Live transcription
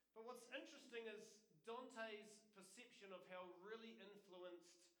interesting is Dante's perception of hell really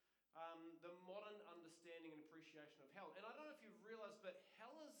influenced the modern understanding and appreciation of hell. And I don't know if you've realised, but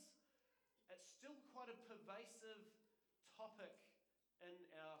hell it's still quite a pervasive topic in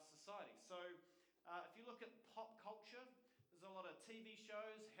our society. So if you look at pop culture, there's a lot of TV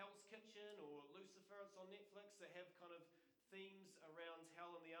shows, Hell's Kitchen or Lucifer, it's on Netflix, that have kind of themes around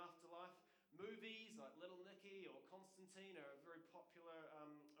hell and the afterlife. Movies like Little Nicky or Constantine are very popular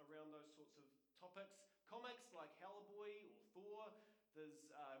around those sorts of topics. Comics like Hellboy or Thor.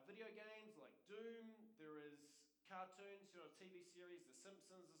 There's video games like Doom. There is cartoons, TV series, The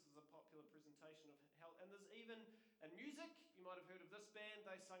Simpsons. This is a popular presentation of hell. And there's even, in music, you might have heard of this band.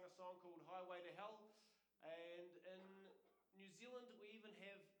 They sung a song called Highway to Hell. And in New Zealand, we even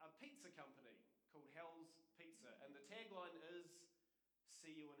have a pizza company called Hell's Pizza. And the tagline is,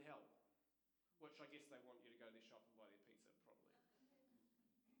 "See you in hell." Which I guess they want you to go to their shop and buy their pizza, probably.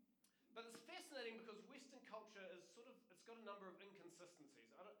 But it's fascinating because Western culture is it's got a number of inconsistencies.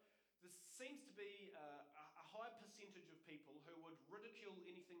 There seems to be a high percentage of people who would ridicule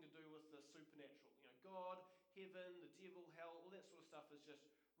anything to do with the supernatural. God, heaven, the devil, hell, all that sort of stuff is just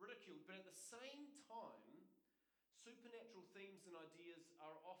ridiculed. But at the same time, supernatural themes and ideas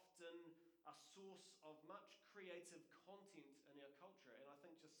are often a source of much creative content in our culture. And I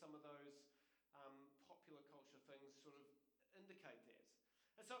think just some of those popular culture things sort of indicate that.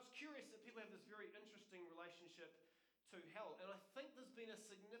 And so it's curious that people have this very interesting relationship to hell. And I think there's been a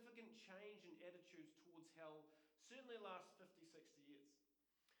significant change in attitudes towards hell, certainly the last 50, 60 years.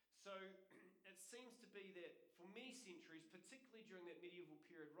 So it seems to be that for many centuries, particularly during that medieval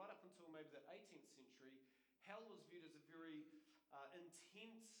period, right up until maybe the 18th century, hell was viewed as a very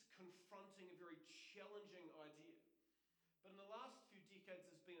intense, confronting, a very challenging idea. But in the last few decades,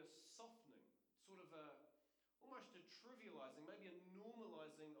 there's been a softening, almost a trivializing, maybe a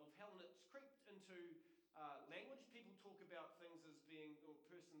normalizing of hell, and it's crept into language. People talk about things as being, or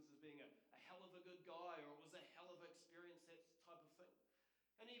persons as being a hell of a good guy, or it was a hell of an experience, that type of thing.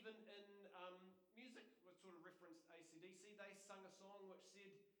 And even in music, which sort of referenced AC/DC, they sung a song which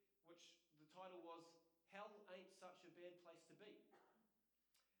the title was, "Hell Ain't Such a Bad Place to Be."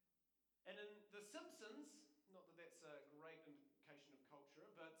 And in The Simpsons, not that that's a great indication of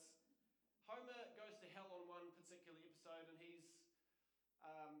culture, but Homer goes to hell on one particular episode and he's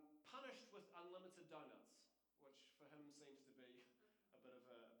punished with unlimited donuts, which for him seems to be a bit of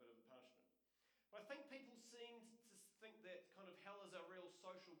a punishment. But I think people seem to think that kind of hell is a real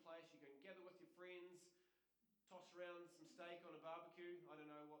social place. You can gather with your friends, toss around some steak on a barbecue. I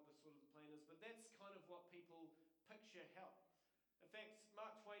don't know what the plan is, but that's kind of what people picture hell. In fact,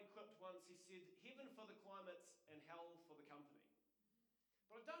 Mark Twain quipped once, he said, "Heaven for the climates and hell for the company."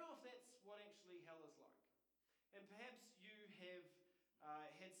 But I don't know if that's what actually hell is like. And perhaps you have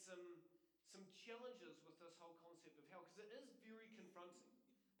had some challenges with this whole concept of hell, because it is very confronting.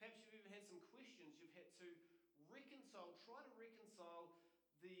 Perhaps you've even had some questions you've had to try to reconcile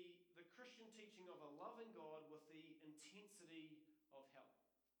the Christian teaching of a loving God with the intensity of hell.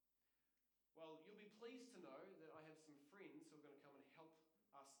 Well, you'll be pleased to know that I have some friends who are going to come and help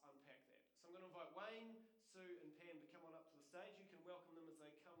us unpack that. So I'm going to invite Wayne, Sue and Pam to come on up to the stage. You can welcome them as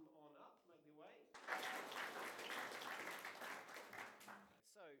they come on up, make their way.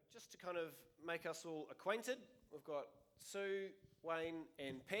 So just to kind of make us all acquainted, we've got Sue, Wayne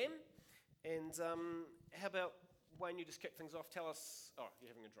and Pam. And how about, Wayne, you just kick things off. Tell us... Oh, you're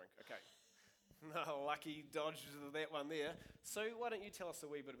having a drink. Okay. No, lucky dodge that one there. So why don't you tell us a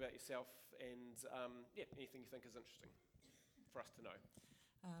wee bit about yourself and anything you think is interesting for us to know.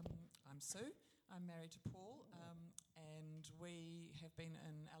 I'm Sue. I'm married to Paul, and we have been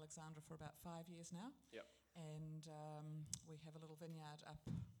in Alexandra for about 5 years now. Yep. And we have a little vineyard up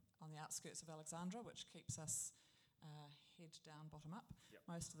on the outskirts of Alexandra, which keeps us head down, bottom up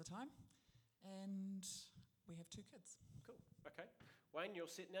most of the time. And we have 2 kids. Cool. Okay. Wayne, you're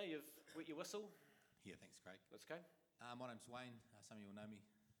set now. You've wet your whistle. Yeah, thanks, Craig. Let's go. My name's Wayne. Some of you will know me.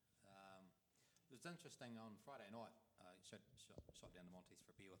 It was interesting on Friday night. I shot down to Monty's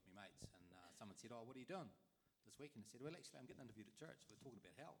for a beer with my mates, and someone said, "Oh, what are you doing this week?" And I said, "Well, actually, I'm getting interviewed at church. We're talking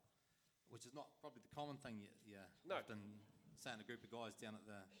about hell," which is not probably the common thing you often say in a group of guys down at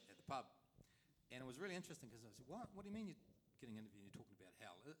the pub. And it was really interesting because I said, "What do you mean you're getting interviewed and you're talking about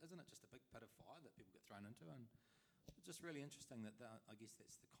hell? Isn't it just a big pit of fire that people get thrown into?" And it's just really interesting that I guess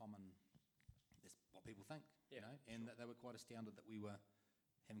that's what people think, and that they were quite astounded that we were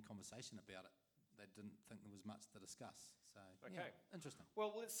having conversation about it. They didn't think there was much to discuss. So, interesting.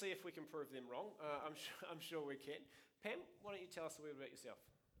 Well, let's see if we can prove them wrong. I'm sure we can. Pam, why don't you tell us a little bit about yourself?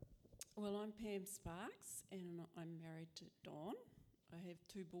 Well, I'm Pam Sparks, and I'm married to Don. I have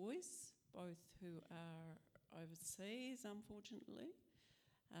 2 boys, both who are overseas, unfortunately.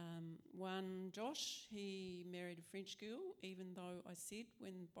 One, Josh, he married a French girl, even though I said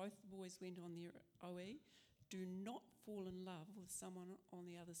when both the boys went on their OE, do not fall in love with someone on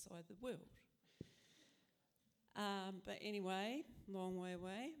the other side of the world. But anyway, long way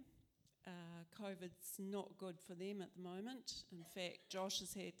away. COVID's not good for them at the moment. In fact, Josh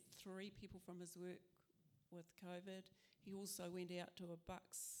has had 3 people from his work with COVID. He also went out to a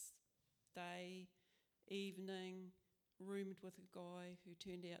Bucks day evening, roomed with a guy who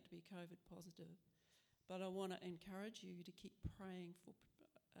turned out to be COVID positive. But I want to encourage you to keep praying for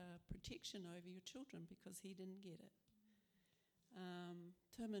protection over your children because he didn't get it.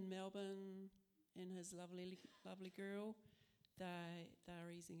 Tim in Melbourne and his lovely girl,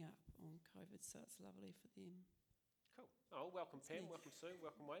 they're easing up on COVID, so it's lovely for them. Cool. Oh, welcome Pam, welcome Sue,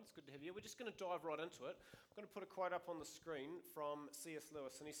 welcome Wayne. It's good to have you. We're just going to dive right into it. I'm going to put a quote up on the screen from C.S.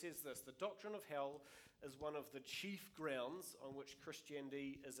 Lewis, and he says this: "The doctrine of hell is one of the chief grounds on which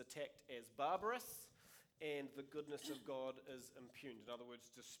Christianity is attacked as barbarous and the goodness of God is impugned." In other words,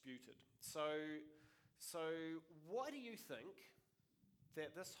 disputed. So why do you think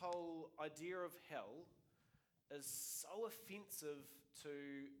that this whole idea of hell is so offensive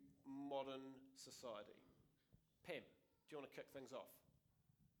to modern society? Pam, do you want to kick things off?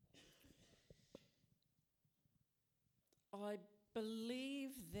 I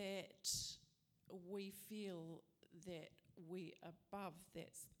believe that we feel that we are above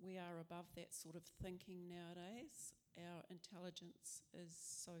that sort of thinking nowadays. Our intelligence is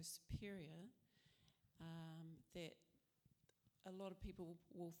so superior that a lot of people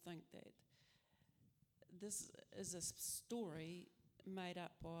will think that this is a story made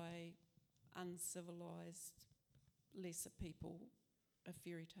up by uncivilized, lesser people, a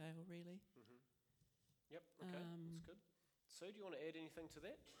fairy tale, really. Mm-hmm. Yep, okay, that's good. Sue, do you want to add anything to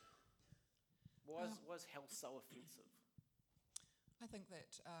that? Why is hell so offensive? I think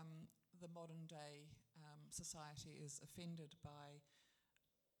that the modern day society is offended by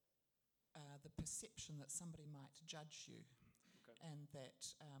the perception that somebody might judge you, and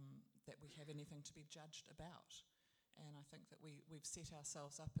that we have anything to be judged about. And I think that we've set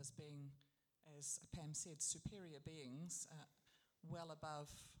ourselves up as being, as Pam said, superior beings, well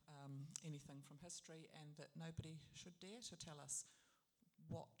above anything from history, and that nobody should dare to tell us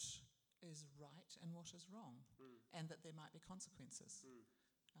what is right and what is wrong, and that there might be consequences.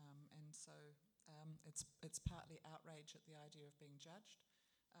 And so it's partly outrage at the idea of being judged,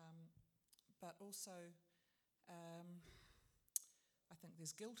 but also I think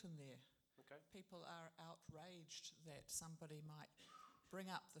there's guilt in there. Okay. People are outraged that somebody might bring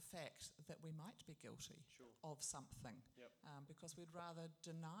up the fact that we might be guilty of something, because we'd rather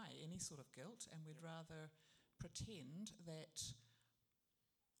deny any sort of guilt, and we'd rather pretend that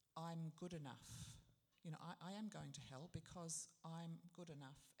I'm good enough. You know, I am going to hell because I'm good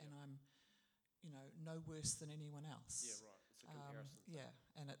enough, and I'm, no worse than anyone else. Yeah,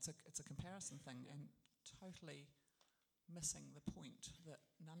 right. It's a comparison. And it's a comparison thing, and totally missing the point that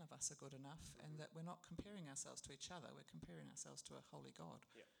none of us are good enough, and that we're not comparing ourselves to each other, we're comparing ourselves to a holy God.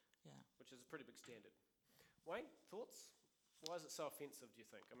 Yeah. Which is a pretty big standard. Wayne, thoughts? Why is it so offensive, do you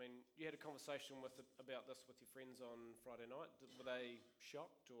think? I mean, you had a conversation about this with your friends on Friday night. Were they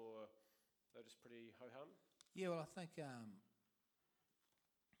shocked, or they were just pretty ho-hum? Yeah, well, I think it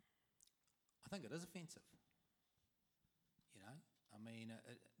is offensive. I mean,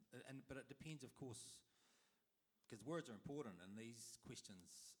 but it depends, of course, because words are important, and these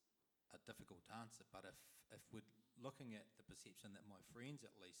questions are difficult to answer. But if we're looking at the perception that my friends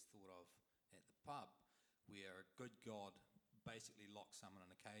at least thought of at the pub, where a good God basically locks someone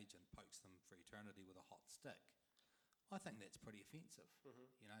in a cage and pokes them for eternity with a hot stick, I think that's pretty offensive,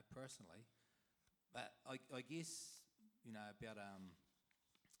 personally. But I guess, about,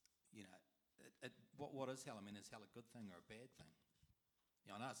 what is hell? I mean, is hell a good thing or a bad thing?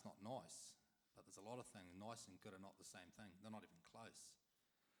 I know it's not nice, but there's a lot of things. Nice and good are not the same thing. They're not even close.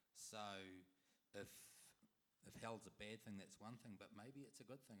 So if hell's a bad thing, that's one thing, but maybe it's a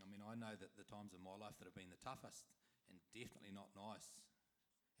good thing. I mean, I know that the times in my life that have been the toughest, and definitely not nice,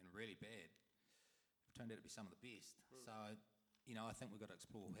 and really bad, have turned out to be some of the best. So, I think we've got to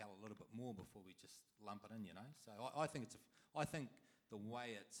explore hell a little bit more before we just lump it in, So I think the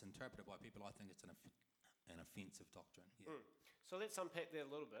way it's interpreted by people, I think it's an offensive doctrine. Yeah. So let's unpack that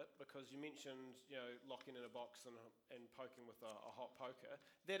a little bit, because you mentioned, locking in a box and poking with a hot poker.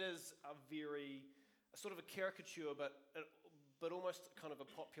 That is a sort of a caricature, but almost kind of a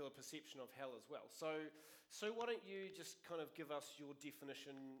popular perception of hell as well. So why don't you just kind of give us your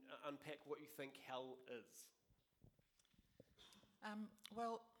definition, unpack what you think hell is?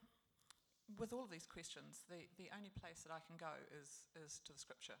 Well, with all of these questions, the only place that I can go is to the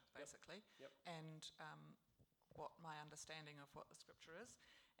scripture, basically, Yep. and what my understanding of what the scripture is.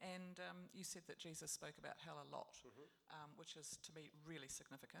 And you said that Jesus spoke about hell a lot, which is, to me, really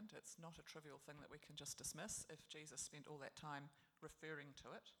significant. It's not a trivial thing that we can just dismiss if Jesus spent all that time referring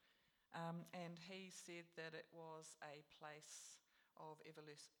to it. And he said that it was a place of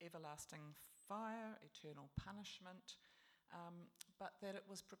everlasting fire, eternal punishment, but that it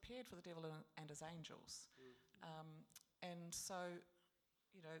was prepared for the devil and his angels. And so,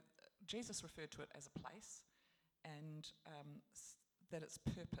 Jesus referred to it as a place, and that its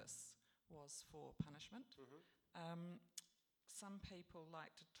purpose was for punishment. Some people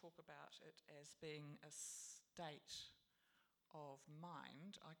like to talk about it as being a state of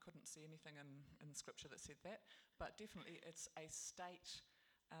mind. I couldn't see anything in the scripture that said that, but definitely it's a state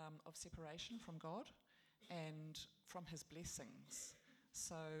of separation from God and from his blessings.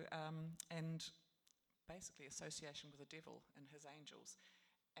 So, and basically association with the devil and his angels.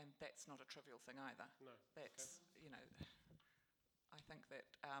 And that's not a trivial thing either. No. That's, I think that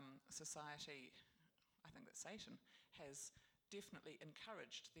society, I think that Satan has definitely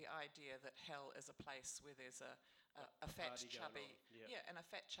encouraged the idea that hell is a place where there's a fat, party going chubby, on. and a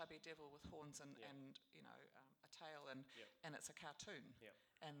fat, chubby devil with horns and a tail, and it's a cartoon,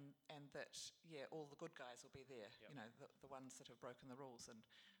 and that all the good guys will be there, the ones that have broken the rules, and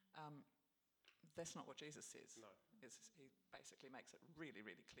that's not what Jesus says. No. He basically makes it really,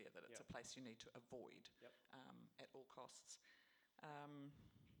 really clear that it's a place you need to avoid at all costs.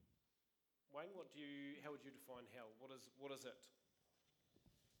 Wayne, how would you define hell? What is it?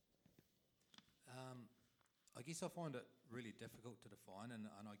 I guess I find it really difficult to define, and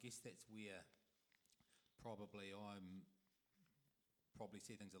I guess that's where probably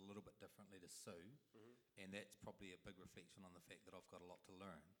see things a little bit differently to Sue, and that's probably a big reflection on the fact that I've got a lot to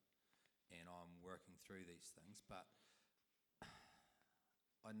learn, and I'm working through these things. But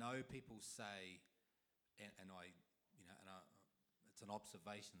I know people say, and it's an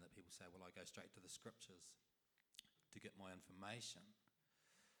observation that people say, well, I go straight to the scriptures to get my information,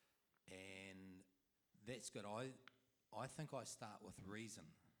 and that's good. I think I start with reason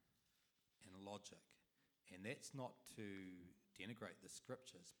and logic, and that's not to denigrate the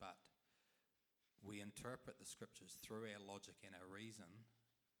scriptures, but we interpret the scriptures through our logic and our reason.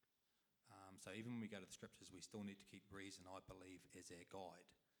 So even when we go to the scriptures, we still need to keep reason, I believe, as our guide,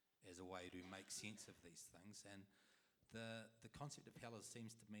 as a way to make sense of these things. And the concept of hell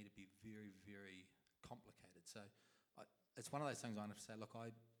seems to me to be very, very complicated. So it's one of those things I have to say, look, I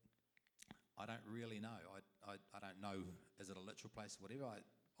don't really know. I don't know, is it a literal place or whatever?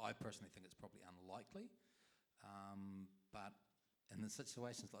 I personally think it's probably unlikely. But in the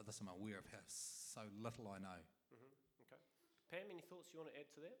situations like this, I'm aware of how so little I know. Okay. Pam, any thoughts you want to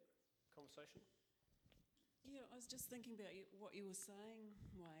add to that conversation? Yeah, I was just thinking about what you were saying,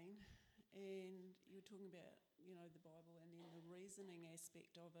 Wayne, and you were talking about, the Bible and then the reasoning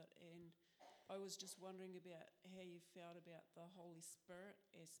aspect of it, and I was just wondering about how you felt about the Holy Spirit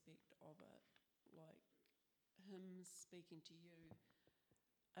aspect of it, like him speaking to you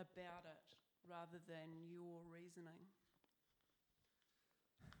about it rather than your reasoning.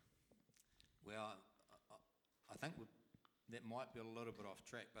 Well, I think that might be a little bit off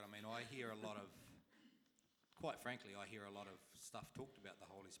track, but I mean, I hear a lot of, quite frankly, I hear a lot of stuff talked about the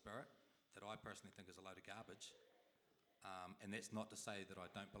Holy Spirit that I personally think is a load of garbage. And that's not to say that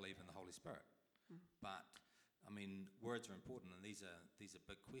I don't believe in the Holy Spirit. But, I mean, words are important, and these are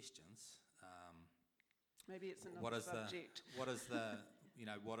big questions. Maybe it's another subject. What is the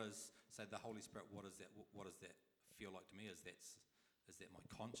Holy Spirit, what does that feel like to me? Is that my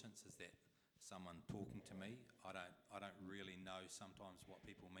conscience? Is that someone talking to me? I don't really know sometimes what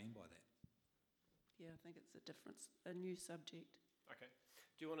people mean by that. Yeah, I think it's a new subject. Okay.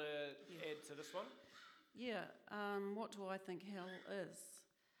 Do you want to add to this one? Yeah, what do I think hell is?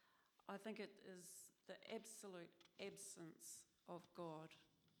 I think it is the absolute absence of God,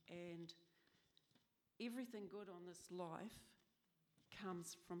 and everything good on this life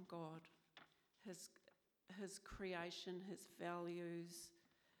comes from God. His creation, his values,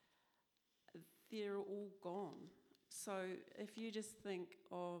 they're all gone. So if you just think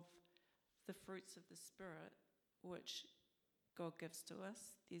of the fruits of the Spirit, which God gives to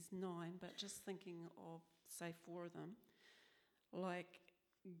us, there's 9, but just thinking of, say, 4 of them, like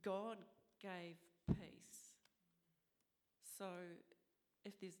God gave peace. So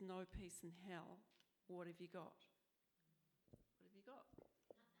if there's no peace in hell, what have you got? What have you got?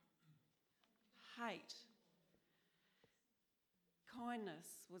 Hate. Kindness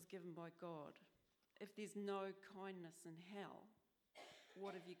was given by God. If there's no kindness in hell,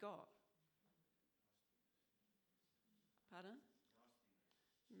 what have you got? Pardon?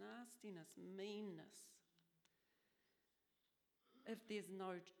 Nastiness, meanness. If there's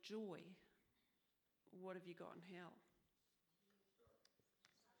no joy, what have you got in hell?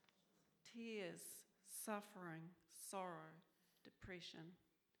 Tears, suffering, sorrow, depression.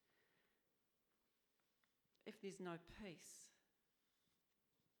 If there's no peace,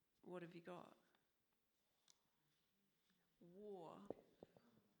 what have you got? War,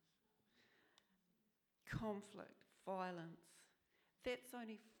 conflict, violence. That's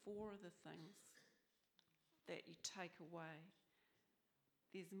only 4 of the things that you take away.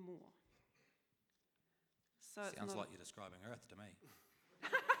 There's more. So it's Sounds not- like you're describing Earth to me.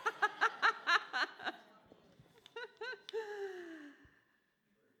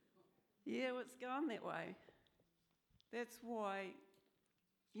 Yeah, well, it's going that way. That's why,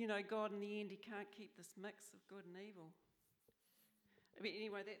 God in the end, he can't keep this mix of good and evil. I mean,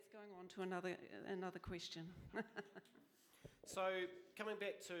 anyway, that's going on to another question. So, coming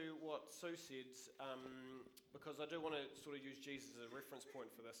back to what Sue said, because I do want to sort of use Jesus as a reference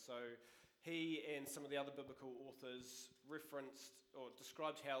point for this. So, he and some of the other biblical authors referenced or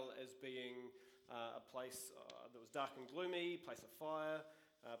described hell as being a place that was dark and gloomy, place of fire,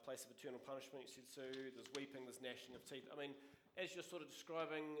 place of eternal punishment, you said, Sue. There's weeping, there's gnashing of teeth. I mean, as you're sort of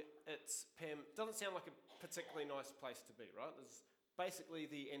describing it, Pam, doesn't sound like a particularly nice place to be, right? There's basically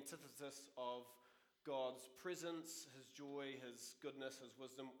the antithesis of God's presence, his joy, his goodness, his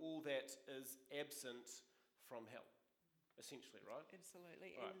wisdom, all that is absent from hell, essentially, right?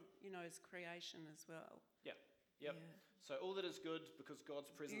 Absolutely. Right. And, his creation as well. Yep. Yeah. So all that is good, because God's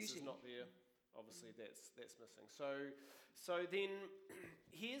presence is Beauty. not there, obviously that's missing. So then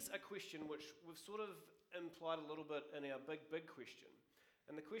here's a question which we've sort of implied a little bit in our big question.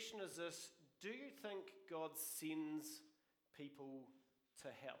 And the question is this: do you think God sends people to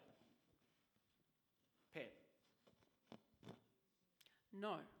hell? Pam?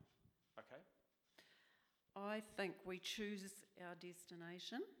 No. Okay. I think we choose our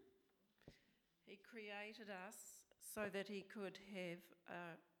destination. He created us so that he could have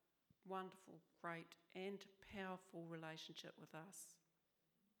a wonderful, great and powerful relationship with us.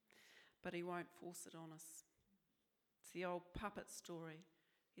 But he won't force it on us. It's the old puppet story.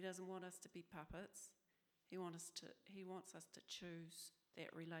 He doesn't want us to be puppets. He wants us to choose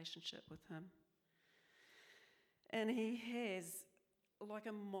that relationship with him. And he has like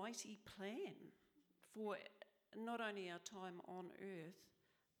a mighty plan for not only our time on earth,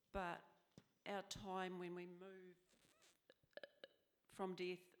 but our time when we move from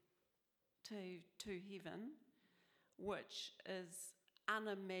death to heaven, which is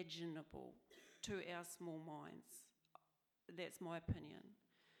unimaginable to our small minds. That's my opinion.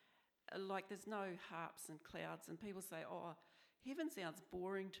 Like, there's no harps and clouds, and people say, oh, heaven sounds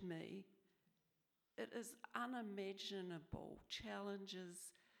boring to me. It is unimaginable.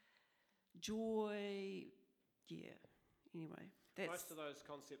 Challenges, joy, anyway. Most of those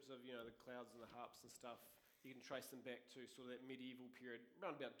concepts of, the clouds and the harps and stuff, you can trace them back to sort of that medieval period,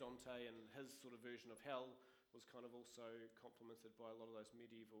 around about Dante, and his sort of version of hell was kind of also complemented by a lot of those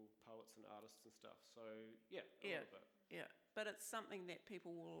medieval poets and artists and stuff. So, a little bit. Yeah, but it's something that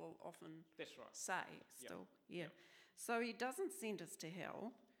people will often That's right. say still. Yeah. So he doesn't send us to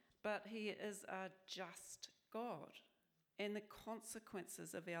hell, but he is a just God. And the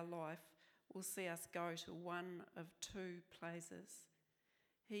consequences of our life will see us go to one of 2 places.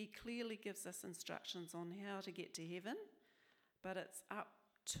 He clearly gives us instructions on how to get to heaven, but it's up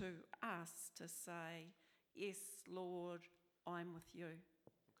to us to say, yes, Lord, I'm with you.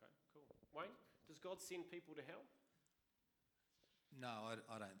 Okay, cool. Wayne, does God send people to hell? No,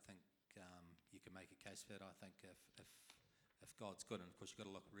 I don't think you can make a case for it. I think if God's good, and of course you've got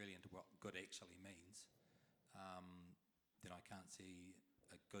to look really into what good actually means, then I can't see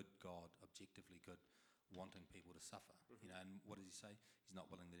a good God, objectively good, wanting people to suffer. Mm-hmm. And what does he say? He's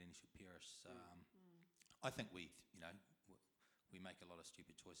not willing that any should perish. I think we make a lot of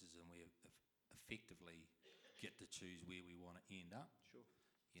stupid choices, and we effectively get to choose where we want to end up. Sure.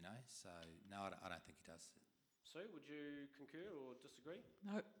 So no, I don't think he does. Sue, would you concur or disagree?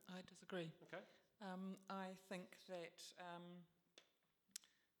 No, I disagree. Okay. I think that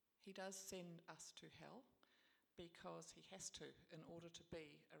he does send us to hell because he has to in order to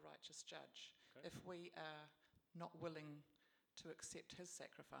be a righteous judge. Okay. If we are not willing to accept his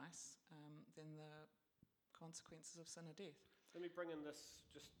sacrifice, then the consequences of sin are death. Let me bring in this,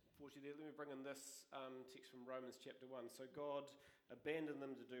 just pause you there, let me bring in this text from Romans chapter 1. So God abandoned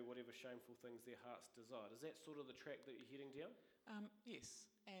them to do whatever shameful things their hearts desired. Is that sort of the track that you're heading down?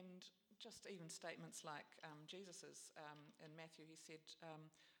 Yes, and just even statements like Jesus's in Matthew, he said,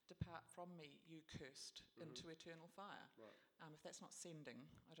 depart from me, you cursed, into eternal fire. Right. If that's not sending,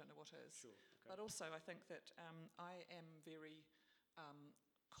 I don't know what is. Sure. Okay. But also, I think that I am very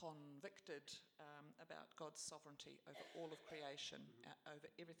convicted about God's sovereignty over all of creation, over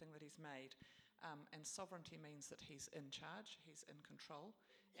everything that He's made. And sovereignty means that He's in charge, He's in control,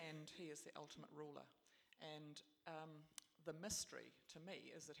 and He is the ultimate ruler. And the mystery to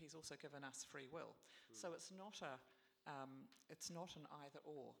me is that He's also given us free will. So it's not an either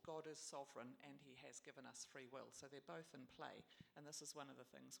or. God is sovereign and He has given us free will. So they're both in play. And this is one of the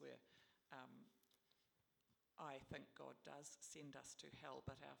things where I think God does send us to hell,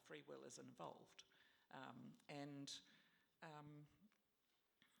 but our free will is involved.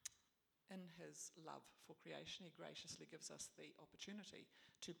 In His love for creation, He graciously gives us the opportunity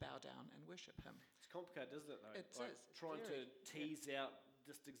to bow down and worship Him. It's complicated, isn't it, though? It is. Trying Very, to tease out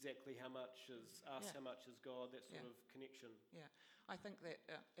just exactly how much is us, Yeah. how much is God, that sort Yeah. of connection. Yeah, I think that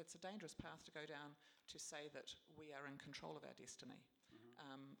it's a dangerous path to go down to say that we are in control of our destiny.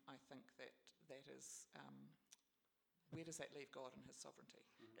 I think that is, where does that leave God and His sovereignty?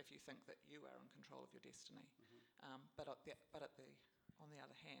 If you think that you are in control of your destiny. But on the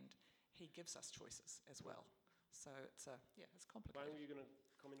other hand, He gives us choices as well. So it's complicated. Wayne, were you going to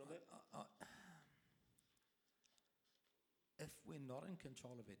comment on that? If we're not in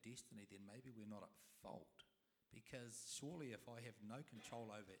control of our destiny, then maybe we're not at fault. Because surely if I have no control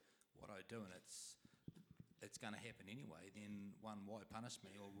over what I do and it's going to happen anyway, then why punish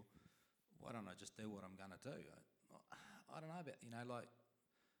me? Or why don't I just do what I'm going to do? I don't know about,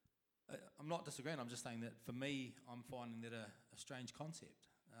 I'm not disagreeing, I'm just saying that for me, I'm finding that a strange concept.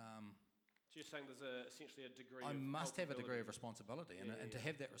 So you're saying there's essentially a degree I of must have a degree of culpability. responsibility, and to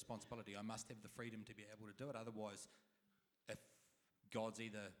have that responsibility, I must have the freedom to be able to do it. Otherwise, if God's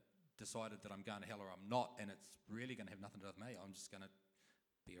either decided that I'm going to hell or I'm not, and it's really going to have nothing to do with me, I'm just going to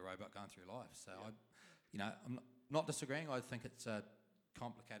be a robot going through life. So I'm not disagreeing. I think it's a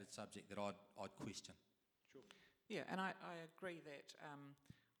complicated subject that I'd question. Sure. Yeah, and I agree that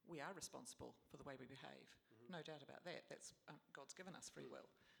we are responsible for the way we behave. No doubt about that. That's God's given us free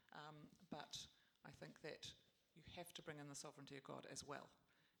will. But I think that you have to bring in the sovereignty of God as well.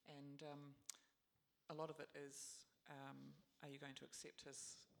 And a lot of it is, are you going to accept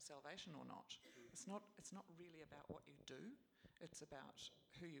His salvation or not? It's not really about what you do. It's about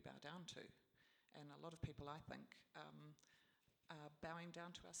who you bow down to. And a lot of people, I think, are bowing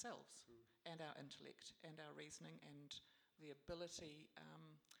down to ourselves and our intellect and our reasoning and the ability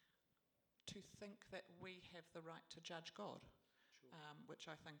to think that we have the right to judge God, which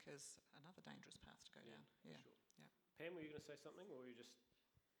I think is another dangerous path to go down. Yeah. Sure. Yeah. Pam, were you going to say something, or were you just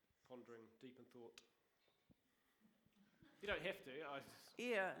pondering deep in thought? You don't have to.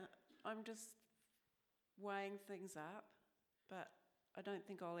 Yeah, I'm just weighing things up, but I don't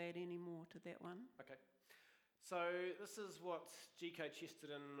think I'll add any more to that one. Okay. So this is what G.K.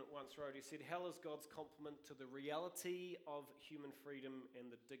 Chesterton once wrote. He said, "Hell is God's complement to the reality of human freedom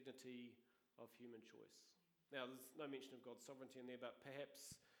and the dignity of human choice." Now, there's no mention of God's sovereignty in there, but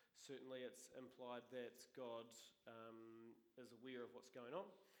perhaps, certainly it's implied that God is aware of what's going on,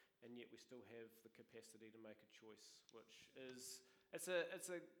 and yet we still have the capacity to make a choice, which is, it's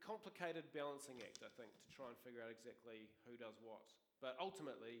a complicated balancing act, I think, to try and figure out exactly who does what. But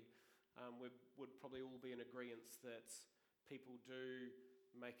ultimately, we would probably all be in agreement that people do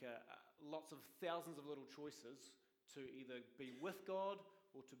make lots of thousands of little choices to either be with God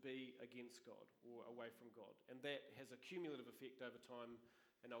or to be against God or away from God. And that has a cumulative effect over time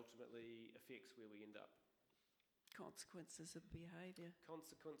and ultimately affects where we end up. Consequences of behaviour.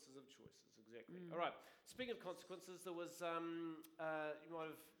 Consequences of choices, exactly. All right, speaking of consequences, there was, you might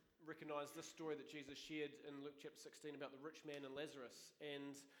have recognised this story that Jesus shared in Luke chapter 16 about the rich man and Lazarus.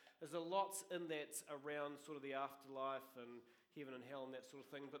 And there's a lot in that around sort of the afterlife and heaven and hell and that sort of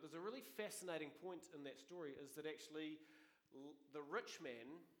thing. But there's a really fascinating point in that story is that actually the rich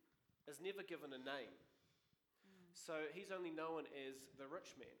man is never given a name. So he's only known as the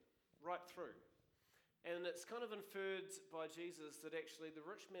rich man right through. And it's kind of inferred by Jesus that actually the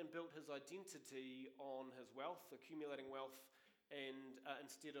rich man built his identity on his wealth, accumulating wealth, and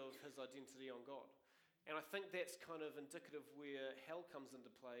instead of his identity on God. And I think that's kind of indicative where hell comes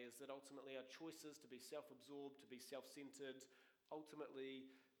into play, is that ultimately our choices to be self-absorbed, to be self-centered, ultimately,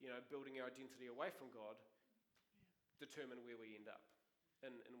 building our identity away from God, determine where we end up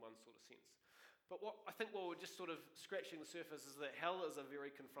in one sort of sense. But I think what we're just sort of scratching the surface is that hell is a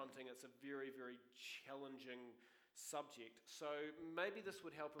very confronting, it's a very, very challenging subject. So maybe this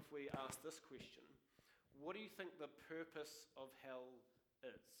would help if we ask this question. What do you think the purpose of hell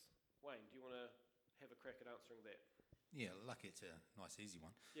is? Wayne, do you want to have a crack at answering that? Yeah, lucky it's a nice, easy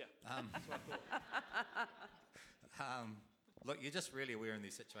one. Yeah, Um, that's what I thought. Look, you're just really aware in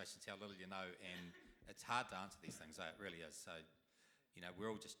these situations how little you know, and it's hard to answer these things. It really is. So, we're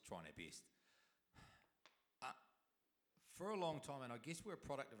all just trying our best. For a long time, and I guess we're a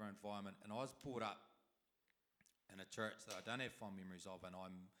product of our environment, and I was brought up in a church that I don't have fond memories of, and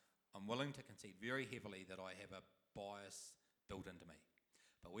I'm willing to concede very heavily that I have a bias built into me.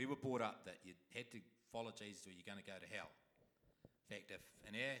 But we were brought up that you had to follow Jesus or you're going to go to hell. In fact, if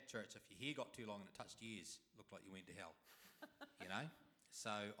in our church, if your hair got too long and it touched your ears, it looked like you went to hell.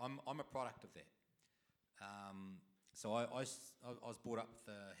 So I'm a product of that. So I was brought up with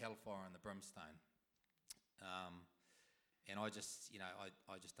the hellfire and the brimstone. And I just,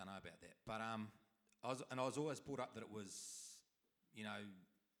 I just don't know about that. But I was always brought up that it was,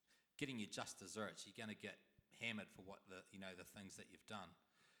 getting your just desserts. You're going to get hammered for what the things that you've done.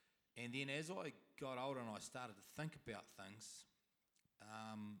 And then as I got older and I started to think about things,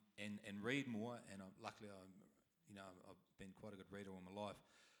 and read more, and luckily I've been quite a good reader all my life.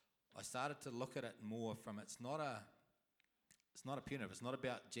 I started to look at it more from it's not a punitive. It's not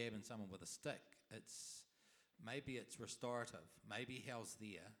about jabbing someone with a stick. Maybe it's restorative. Maybe hell's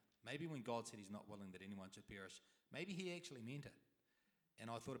there. Maybe when God said he's not willing that anyone should perish, maybe he actually meant it. And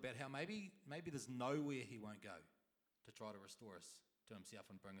I thought about how maybe there's nowhere he won't go to try to restore us to himself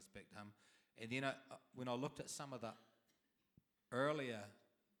and bring us back to him. And then when I looked at some of the earlier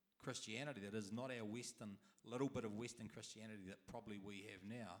Christianity that is not our little bit of Western Christianity that probably we have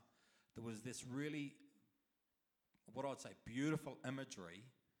now, there was this really, what I'd say, beautiful imagery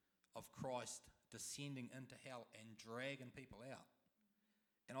of Christ descending into hell and dragging people out.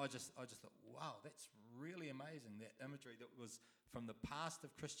 And I just thought, wow, that's really amazing, that imagery that was from the past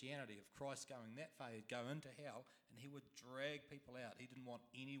of Christianity, of Christ going that far. He'd go into hell and he would drag people out. He didn't want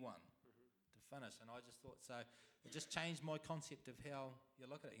anyone to finish. And I just thought, so it just changed my concept of how you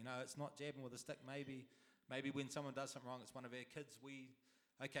look at it. It's not jabbing with a stick. Maybe when someone does something wrong, it's one of our kids, we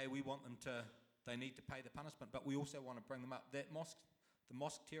want them they need to pay the punishment, but we also want to bring them up. The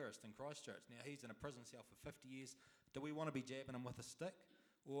mosque terrorist in Christchurch, now he's in a prison cell for 50 years. Do we want to be jabbing him with a stick?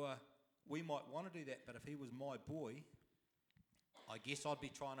 Or we might want to do that, but if he was my boy, I guess I'd be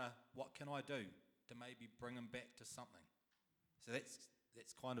trying to, what can I do to maybe bring him back to something? So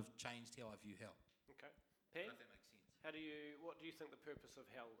that's kind of changed how I view hell. Okay. I Pam, don't know if that makes sense. what do you think the purpose of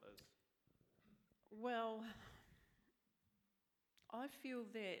hell is? Well, I feel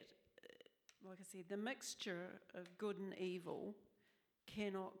that, like I said, the mixture of good and evil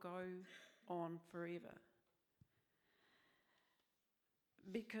cannot go on forever.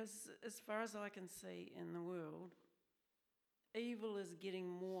 Because as far as I can see in the world, evil is getting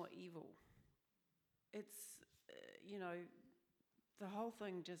more evil. It's, the whole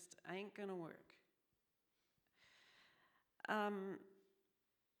thing just ain't going to work.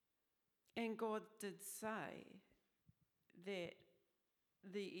 And God did say that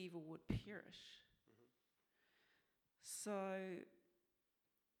the evil would perish. So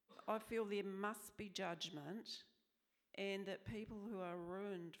I feel there must be judgment, and that people who are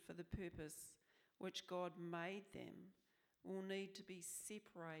ruined for the purpose which God made them will need to be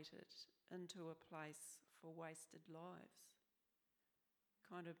separated into a place for wasted lives.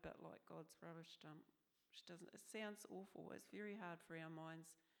 Kind of a bit like God's rubbish dump, it sounds awful. It's very hard for our minds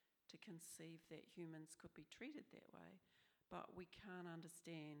to conceive that humans could be treated that way, but we can't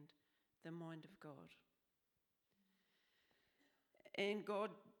understand the mind of God. And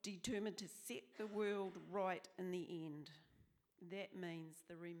God determined to set the world right in the end. That means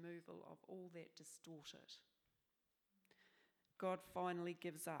the removal of all that distort it. God finally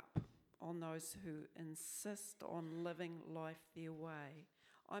gives up on those who insist on living life their way.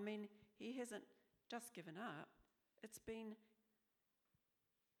 I mean, he hasn't just given up. It's been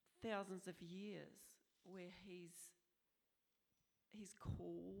thousands of years where he's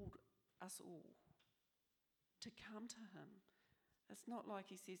called us all to come to him. It's not like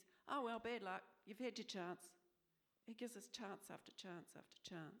he says, oh, well, bad luck, you've had your chance. He gives us chance after chance after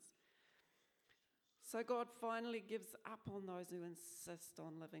chance. So God finally gives up on those who insist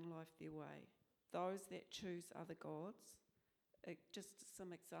on living life their way, those that choose other gods. Just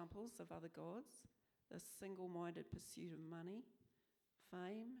some examples of other gods: the single-minded pursuit of money,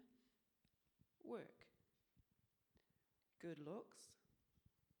 fame, work, good looks,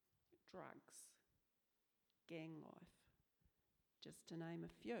 drugs, gang life, just to name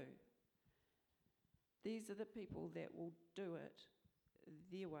a few. These are the people that will do it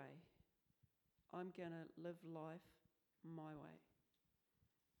their way. I'm going to live life my way.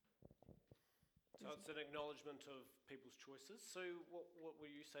 So it's an acknowledgement of people's choices. So what will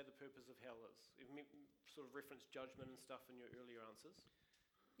you say the purpose of hell is? You've sort of referenced judgment and stuff in your earlier answers.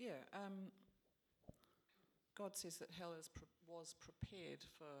 Yeah, God says that hell was prepared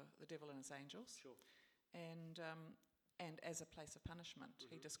for the devil and his angels. Sure. And as a place of punishment.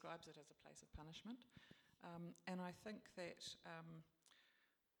 He describes it as a place of punishment. And I think that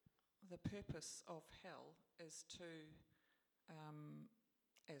the purpose of hell is to,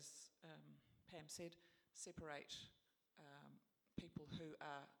 as Pam said, separate people who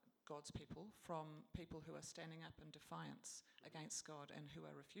are God's people from people who are standing up in defiance against God and who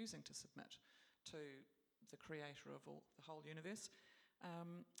are refusing to submit to the creator of the whole universe.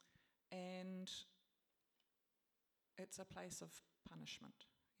 And it's a place of punishment,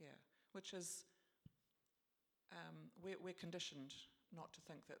 yeah, which is, we're conditioned not to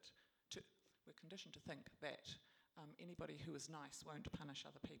think that, we're conditioned to think that anybody who is nice won't punish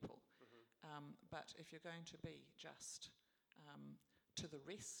other people. But if you're going to be just to the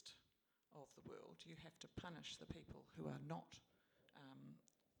rest of the world, you have to punish the people who are not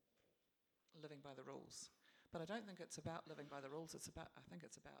living by the rules. But I don't think it's about living by the rules. I think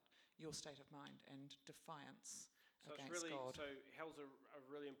it's about your state of mind and defiance against God. So hell's a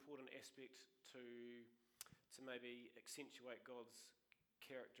really important aspect to maybe accentuate God's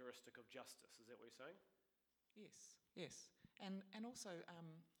characteristic of justice. Is that what you're saying? Yes. And also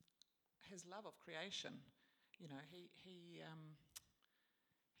his love of creation. You know, he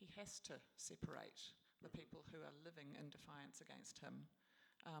has to separate the people who are living in defiance against him.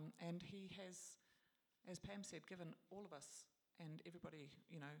 And he has, as Pam said, given all of us and everybody,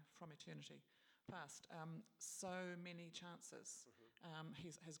 you know, from eternity past, so many chances.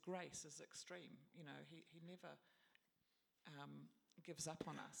 His grace is extreme. You know, he never gives up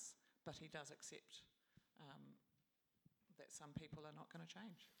on us, but he does accept that some people are not going to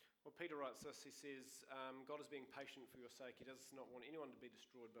change. Well, Peter writes this. He says, God is being patient for your sake. He does not want anyone to be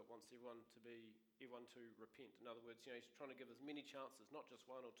destroyed, but wants everyone to repent. In other words, you know, he's trying to give as many chances, not just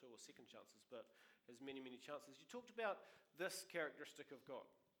one or two or second chances, but as many chances. You talked about this characteristic of God.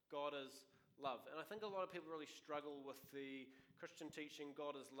 God is love. And I think a lot of people really struggle with the Christian teaching,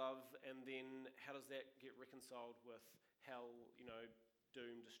 God is love, and then how does that get reconciled with hell, you know,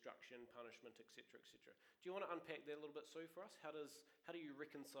 doom, destruction, punishment, etc., etc. Do you want to unpack that a little bit, Sue, for us? How do you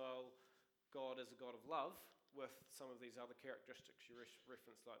reconcile God as a God of love with some of these other characteristics you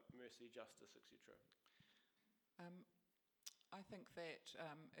referenced, like mercy, justice, etc.? I think that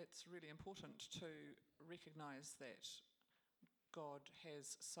it's really important to recognise that God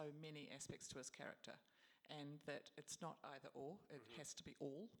has so many aspects to his character, and that it's not either or, it has to be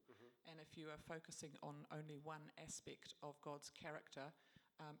all. And if you are focusing on only one aspect of God's character,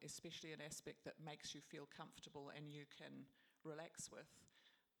 especially an aspect that makes you feel comfortable and you can relax with,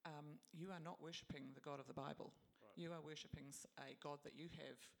 you are not worshipping the God of the Bible. Right. You are worshipping a God that you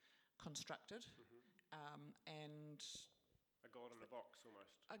have constructed, and A God in a box,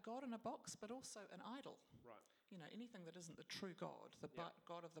 almost. a God in a box, but also an idol. Right. You know, anything that isn't the true God, the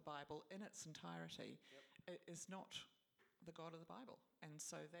God of the Bible in its entirety, is not the God of the Bible. And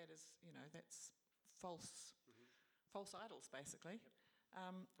so that is, you know, that's false idols, basically.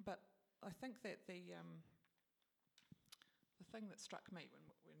 But I think that the thing that struck me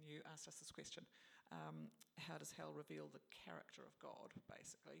when you asked us this question, how does hell reveal the character of God,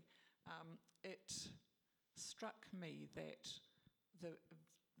 basically, it struck me that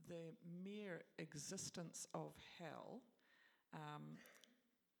the mere existence of hell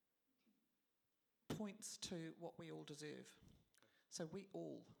points to what we all deserve. So we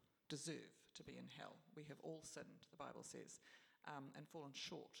all deserve to be in hell. We have all sinned, the Bible says, and fallen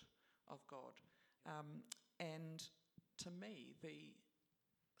short of God. And to me, the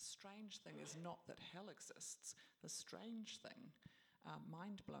strange thing is not that hell exists. The strange thing,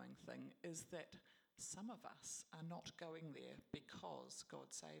 mind-blowing thing, is that some of us are not going there because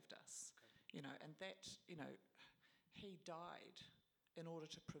God saved us. Okay. You know, and that, you know, he died in order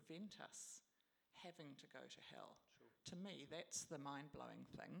to prevent us having to go to hell. Sure. To me, that's the mind-blowing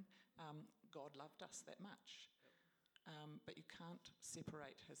thing. God loved us that much. Yep. But you can't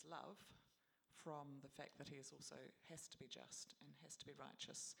separate his love from the fact that he is also has to be just and has to be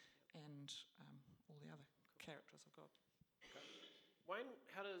righteous, and all the other characters of God. Okay. Wayne,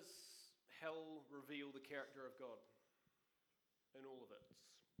 how does hell reveal the character of God in all of its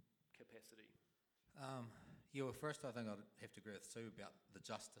capacity? Well, first I think I'd have to agree with Sue about the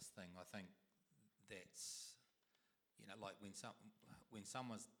justice thing. I think that's, you know, like when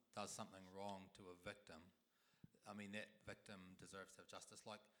someone does something wrong to a victim, I mean, that victim deserves to have justice.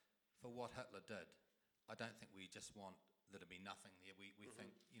 Like, for what Hitler did, I don't think we just want there to be nothing there. We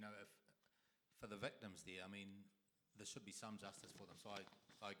think, you know, if for the victims there, I mean, there should be some justice for them. So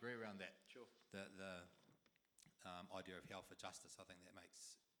I agree around that. Sure. The idea of hell for justice, I think that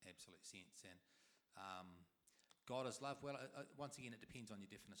makes absolute sense. And God is love. Well, once again, it depends on your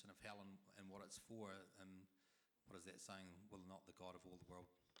definition of hell and what it's for. What is that saying? Will not the God of all the world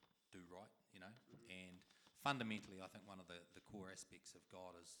do right? You know? And fundamentally, I think one of the core aspects of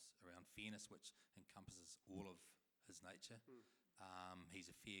God is around fairness, which encompasses all of his nature. He's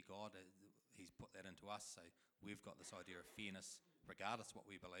a fair God. He's put that into us. So we've got this idea of fairness regardless of what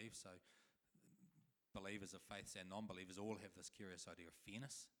we believe. So believers of faiths and non-believers all have this curious idea of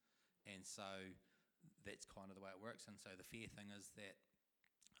fairness. And so that's kind of the way it works. And so the fair thing is that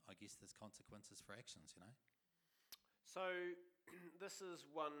I guess there's consequences for actions, you know. So this is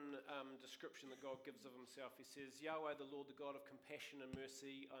one description that God gives of himself. He says, Yahweh, the Lord, the God of compassion and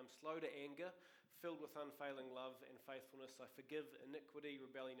mercy, I am slow to anger, filled with unfailing love and faithfulness. I forgive iniquity,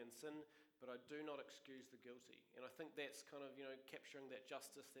 rebellion and sin, but I do not excuse the guilty. And I think that's kind of, capturing that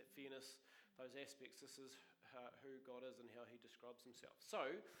justice, that fairness, those aspects. This is who God is and how he describes himself.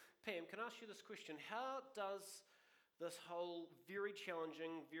 So, Pam, can I ask you this question? How does this whole very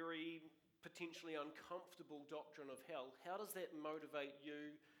challenging, very potentially uncomfortable doctrine of hell, how does that motivate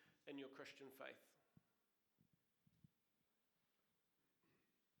you in your Christian faith?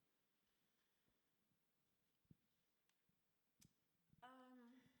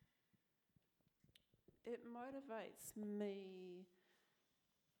 It motivates me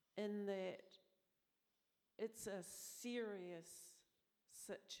in that it's a serious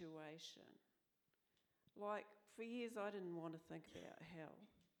situation. Like, for years I didn't want to think about hell.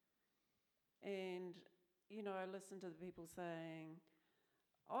 And, I listened to the people saying,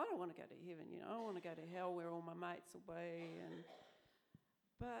 I don't want to go to heaven, I want to go to hell where all my mates will be.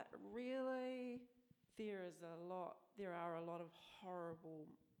 But really, there are a lot of horrible,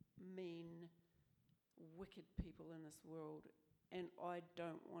 mean, wicked people in this world, and I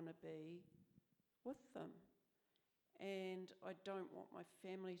don't want to be with them. And I don't want my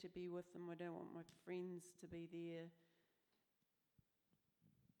family to be with them. I don't want my friends to be there.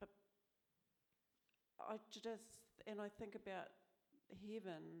 But I think about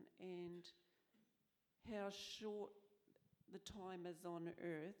heaven and how short the time is on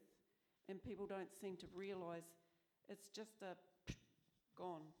earth, and people don't seem to realise it's just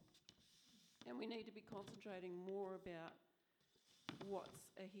gone. And we need to be concentrating more about what's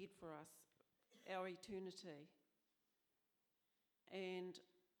ahead for us, our eternity. And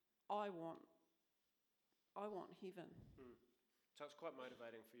I want heaven. So it's quite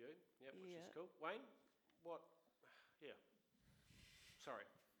motivating for you, which is cool. Wayne, what? Yeah. Sorry.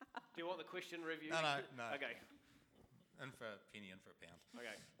 Do you want the question review? No. Okay. In for a penny, in for a pound.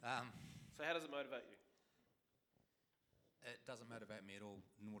 Okay. So how does it motivate you? It doesn't motivate me at all,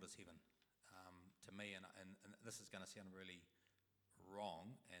 nor does heaven. To me, and this is going to sound really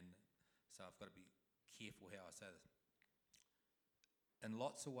wrong, and so I've got to be careful how I say this. In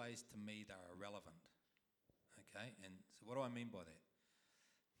lots of ways, to me, they're irrelevant. Okay, and so what do I mean by that?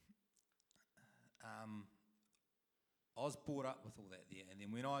 I was brought up with all that there, and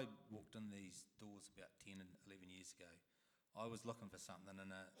then when I walked in these doors about 10 and 11 years ago, I was looking for something, and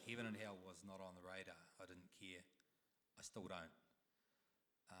heaven and hell was not on the radar. I didn't care. I still don't.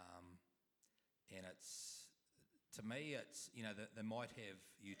 And to me, they might have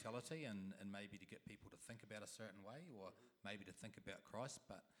utility and maybe to get people to think about a certain way, or maybe to think about Christ,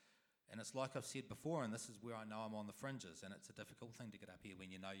 and it's like I've said before, and this is where I know I'm on the fringes, and it's a difficult thing to get up here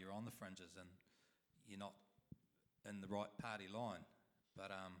when you know you're on the fringes and you're not in the right party line.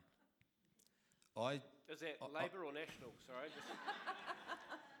 But Is that Labour or National? Sorry.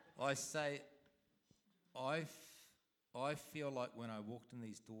 I say, I feel like when I walked in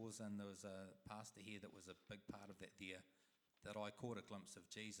these doors and there was a pastor here that was a big part of that there, that I caught a glimpse of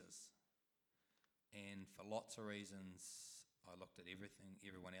Jesus. And for lots of reasons, I looked at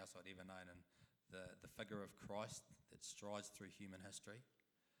everyone else I'd ever known, and the figure of Christ that strides through human history,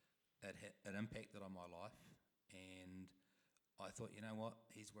 it impacted on my life. And I thought, you know what,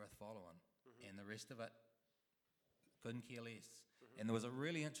 he's worth following. And the rest of it, couldn't care less. And there was a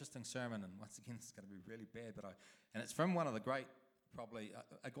really interesting sermon, and once again, it's going to be really bad, and it's from one of the great, probably,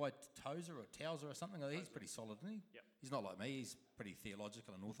 a guy Towser or something. He's pretty solid, isn't he? Yep. He's not like me. He's pretty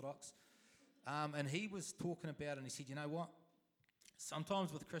theological and orthodox. And he was talking about it, and he said, you know what?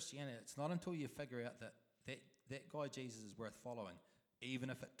 Sometimes with Christianity, it's not until you figure out that guy Jesus is worth following, even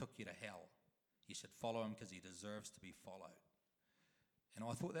if it took you to hell. You should follow him because he deserves to be followed. And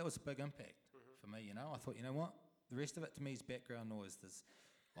I thought that was a big impact for me, I thought, you know what? The rest of it to me is background noise.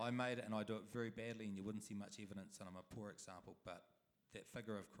 I made it and I do it very badly, and you wouldn't see much evidence, and I'm a poor example, but that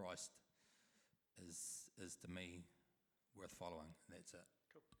figure of Christ is to me worth following. That's it.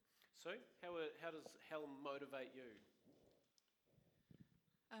 Cool. Sue, how does hell motivate you?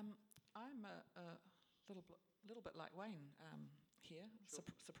 I'm a little bit like Wayne here, Sure.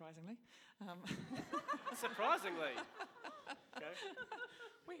 surprisingly. Surprisingly. Okay.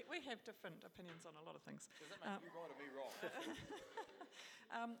 We have different opinions on a lot of things. Does that make you right or me wrong?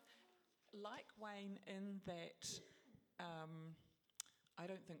 Like Wayne, in that I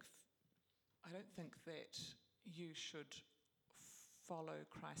don't think that you should follow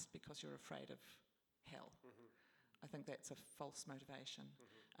Christ because you're afraid of hell. Mm-hmm. I think that's a false motivation.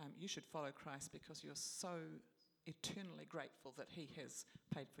 You should follow Christ because you're so eternally grateful that He has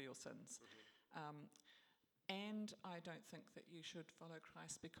paid for your sins. And I don't think that you should follow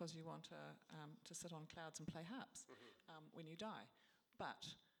Christ because you want to sit on clouds and play harps when you die.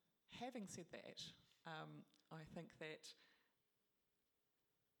 But having said that, I think that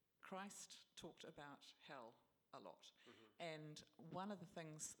Christ talked about hell a lot. And one of the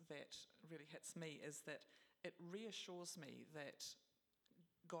things that really hits me is that it reassures me that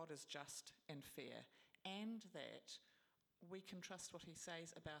God is just and fair, and that we can trust what He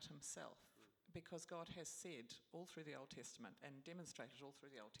says about Himself, because God has said all through the Old Testament and demonstrated all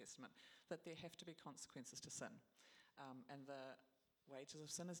through the Old Testament that there have to be consequences to sin, and the wages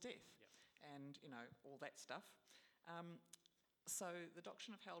of sin is death, and all that stuff. So the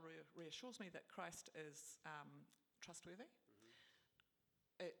doctrine of hell reassures me that Christ is trustworthy.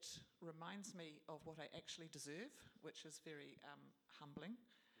 It reminds me of what I actually deserve, which is very humbling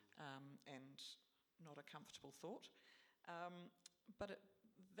and not a comfortable thought. But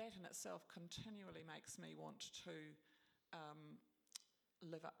that in itself continually makes me want to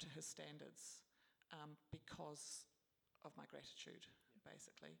live up to His standards because of my gratitude,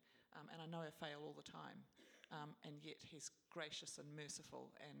 basically. And I know I fail all the time, and yet He's gracious and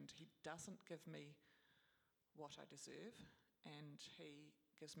merciful, and He doesn't give me what I deserve, and He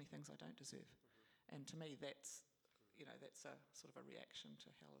gives me things I don't deserve. And to me, that's a sort of a reaction to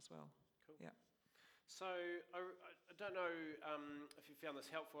hell as well. Cool. Yeah. So I don't know if you found this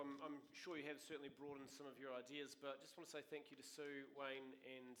helpful. I'm sure you have certainly broadened some of your ideas, but I just want to say thank you to Sue, Wayne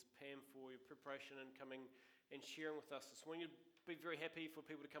and Pam for your preparation and coming and sharing with us this morning. You'd be very happy for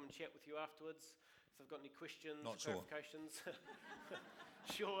people to come and chat with you afterwards if they've got any questions, Not sure. clarifications.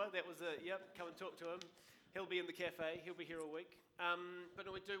 Sure, that was it. Yep, come and talk to him. He'll be in the cafe. He'll be here all week. But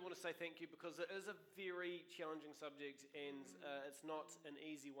no, we do want to say thank you because it is a very challenging subject, and it's not an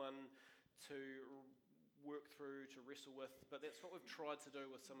easy one to work through, to wrestle with, but that's what we've tried to do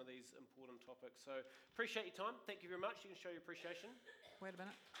with some of these important topics. So appreciate your time. Thank you very much. You can show your appreciation. Wait a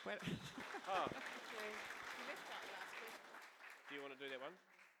minute. Oh, do you want to do that one?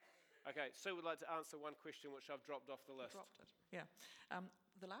 Okay, Sue would like to answer one question which I've dropped off the list. Dropped it. Yeah.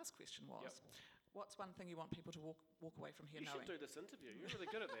 The last question was, Yep. what's one thing you want people to walk away from here You knowing? should do this interview. You're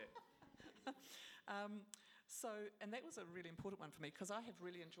really good at that. And that was a really important one for me because I have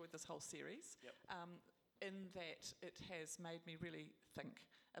really enjoyed this whole series. Yep. In that it has made me really think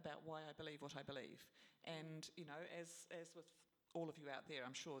about why I believe what I believe. And, as with all of you out there,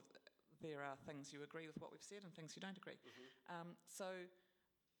 I'm sure there are things you agree with what we've said and things you don't agree. So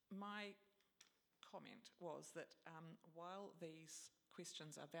my comment was that while these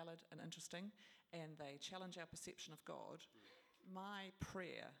questions are valid and interesting and they challenge our perception of God, my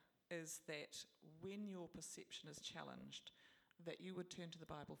prayer is that when your perception is challenged, that you would turn to the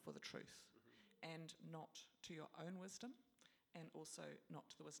Bible for the truth and not to your own wisdom and also not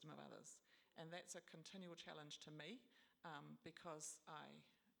to the wisdom of others. And that's a continual challenge to me because I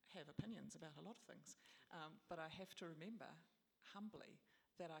have opinions about a lot of things. But I have to remember humbly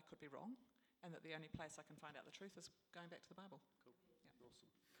that I could be wrong and that the only place I can find out the truth is going back to the Bible. Cool. Yeah. Awesome.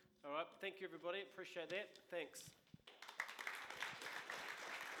 All right. Thank you, everybody. Appreciate that. Thanks.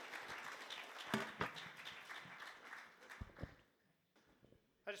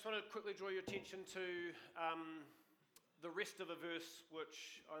 I just want to quickly draw your attention to the rest of a verse,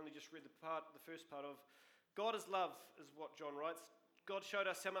 which I only just read the first part of. God is love, is what John writes. God showed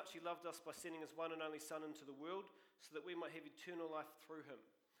us how much He loved us by sending His one and only Son into the world so that we might have eternal life through Him.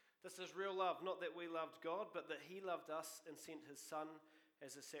 This is real love, not that we loved God, but that He loved us and sent His Son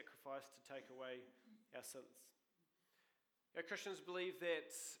as a sacrifice to take away our sins. Our Christians believe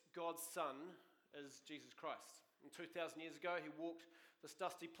that God's Son is Jesus Christ. And 2,000 years ago, He walked this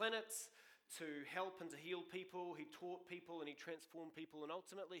dusty planet to help and to heal people. He taught people and He transformed people, and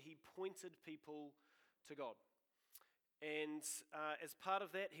ultimately He pointed people to God. And as part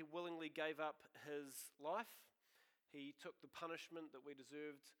of that, He willingly gave up His life. He took the punishment that we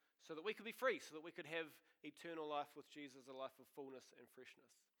deserved so that we could be free, so that we could have eternal life with Jesus, a life of fullness and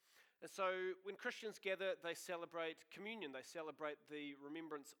freshness. And so when Christians gather, they celebrate communion. They celebrate the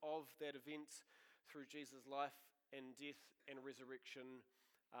remembrance of that event through Jesus' life and death and resurrection,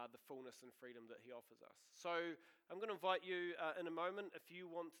 the fullness and freedom that he offers us. So I'm going to invite you in a moment, if you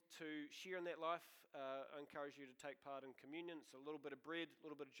want to share in that life, I encourage you to take part in communion. It's a little bit of bread, a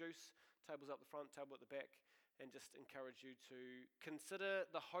little bit of juice, tables up the front, table at the back, and just encourage you to consider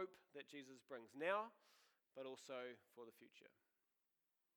the hope that Jesus brings now, but also for the future.